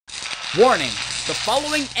Warning, the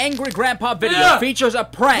following Angry Grandpa video features a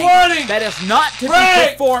prank that is not to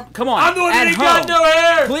be performed. Come on, I'm the one at that home. got no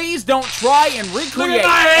hair. Please don't try and recreate Look at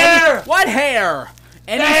my hair. what hair?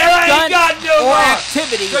 Any stunt or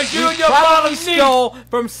activity you probably stole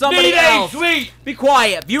from somebody else. Sweet. Be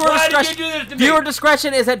quiet. Viewer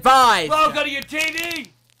discretion is advised. Welcome to your TV.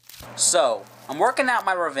 So, I'm working out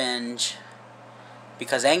my revenge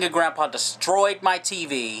because Angry Grandpa destroyed my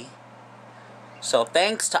TV. So,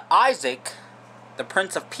 thanks to Isaac, the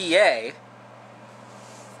Prince of PA,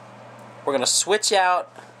 we're gonna switch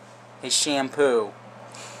out his shampoo.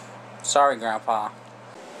 Sorry, Grandpa.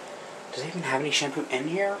 Does it even have any shampoo in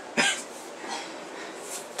here?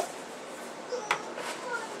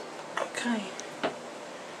 Okay.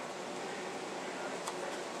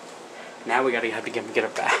 Now we have to get a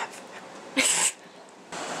bath.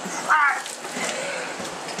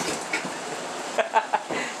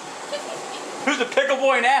 Who's the pickle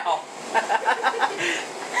boy now?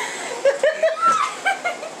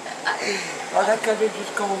 Oh, that guy did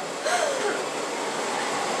just go.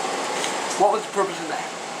 What was the purpose of that?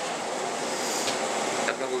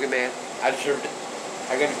 I'm not gonna get mad. I deserved it.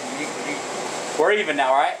 I gotta eat. We're even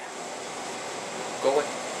now, right? Go away.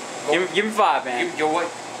 Give me 5, man. Go away.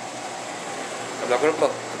 I'm not gonna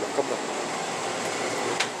blow. I'm not gonna blow.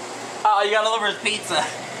 Oh, you gotta deliver his pizza.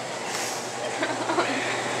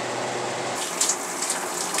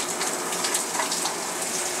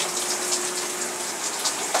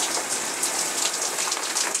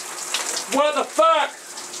 What the fuck?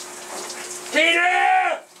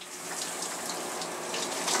 Tina!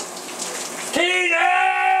 Tina!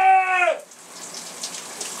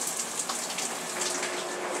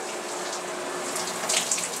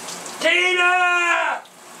 Tina!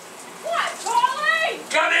 What, Charlie?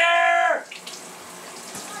 Come here!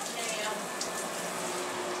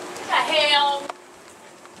 What the hell?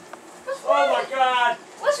 What's wrong? Oh my God!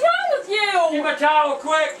 What's wrong with Give you? me a towel,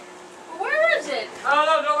 quick! Where is it? Oh,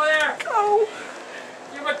 look over there! Oh.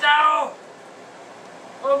 Give me a towel!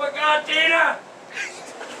 Oh my God, Tina!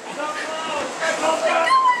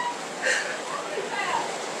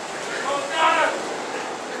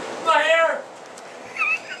 My hair!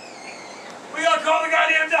 We gotta call the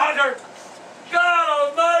goddamn doctor! God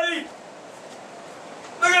almighty!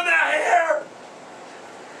 Look at that hair!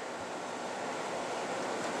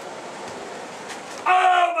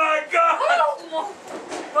 Oh my God! Oh,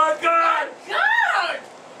 My God! God!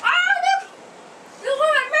 Oh, look! This is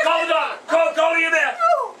what I missed. Call the doctor! Call the EMS!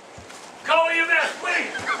 Oh. Call the EMS,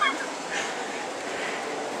 please!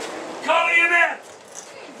 Call the EMS!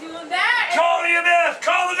 Doing that? Call the EMS!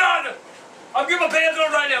 Call the doctor! I'm giving my pants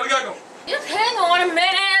on right now. We gotta go. Just hang on a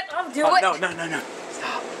minute. I'll do it. No.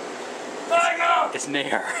 Stop. My God! It's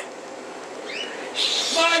Nair.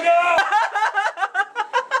 My God!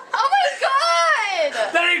 Oh my God!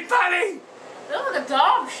 That ain't funny! Look at the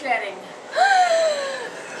dog shedding. Ew!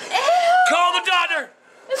 Call the doctor!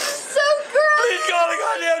 This is so gross. Please call the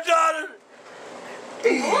goddamn doctor! What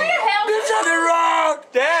the hell? There's something wrong!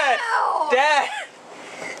 Dad! Ow. Dad!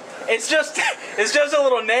 It's just a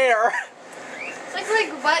little Nair. It's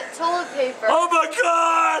like wet toilet paper. Oh my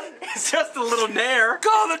God! It's just a little Nair.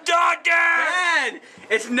 Call the doctor! Dad!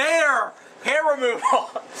 It's Nair! Hair removal.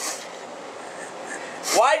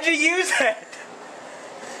 Why'd you use it?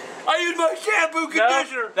 I used my shampoo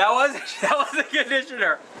conditioner. No, that was a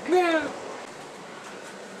conditioner.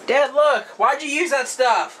 Dad, look! Why'd you use that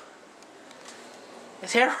stuff?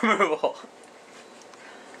 It's hair removal.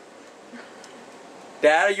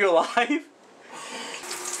 Dad, are you alive?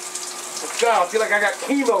 God, I feel like I got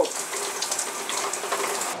chemo.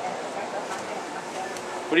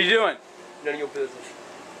 What are you doing? None of your business.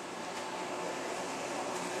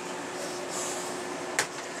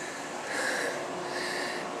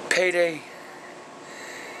 Payday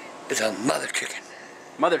is a mother chicken.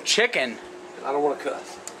 Mother chicken? I don't want to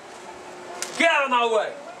cuss. Get out of my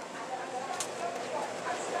way!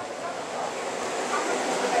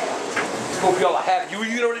 It's gonna be all I have.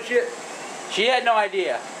 You know this shit? She had no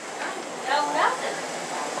idea. No, nothing.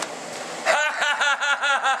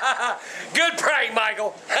 Good prank,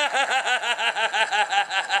 Michael.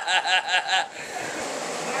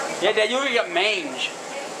 Yeah, Dad, you're gonna get mange.